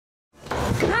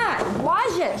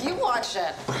it. You watch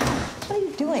it. What are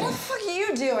you doing? What the fuck are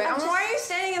you doing? Why are you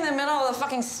standing in the middle of the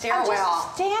fucking stairwell? I'm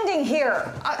just standing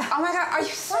here. Oh my god, are you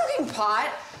smoking pot?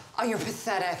 Oh, you're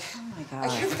pathetic. Oh my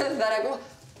god. You're pathetic.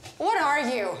 What are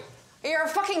you? You're a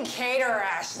fucking caterer,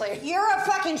 Ashley. You're a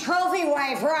fucking trophy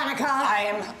wife, Veronica. I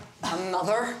am a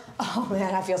mother. Oh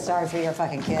man, I feel sorry for your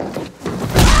fucking kid.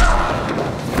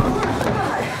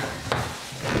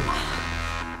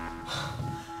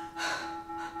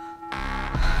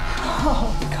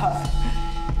 Oh god.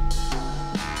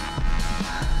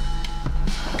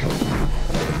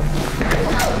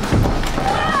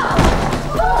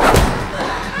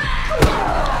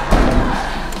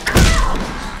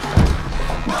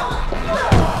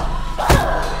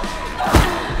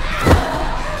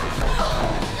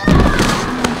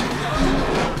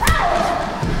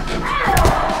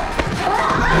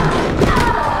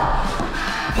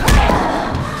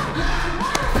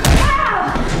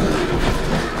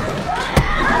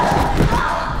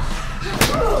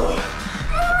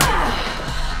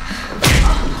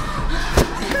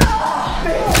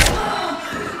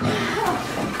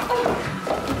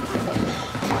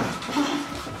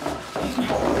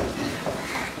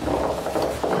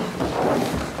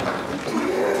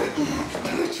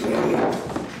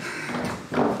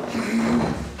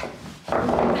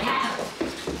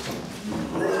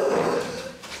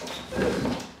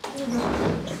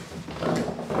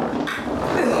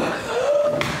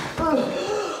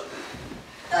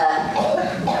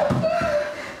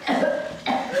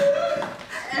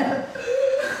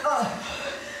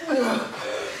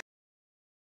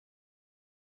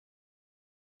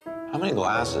 How many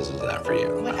glasses is that for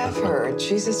you? Whatever.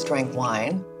 Jesus drank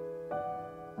wine.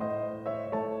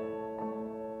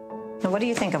 Now, what do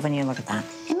you think of when you look at that?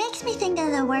 It makes me think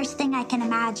of the worst thing I can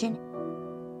imagine.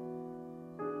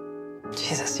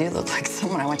 Jesus, you look like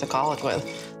someone I went to college with.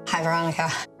 Hi,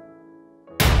 Veronica.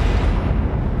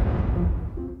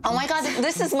 Oh my God,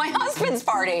 this is my husband's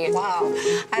party. Wow.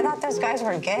 I thought those guys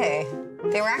were gay.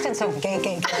 They were acting so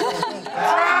gay.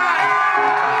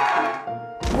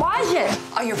 Watch it.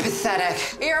 Oh, you're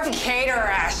pathetic. You're a caterer,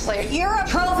 Ashley. You're a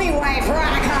trophy wife,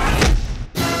 Veronica.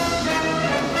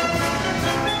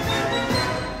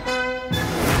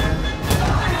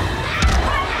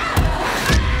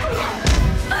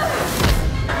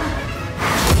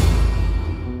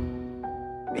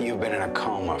 You've been in a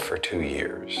coma for 2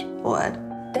 years. What?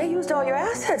 They used all your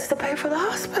assets to pay for the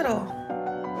hospital.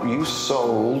 You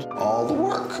sold all the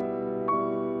work.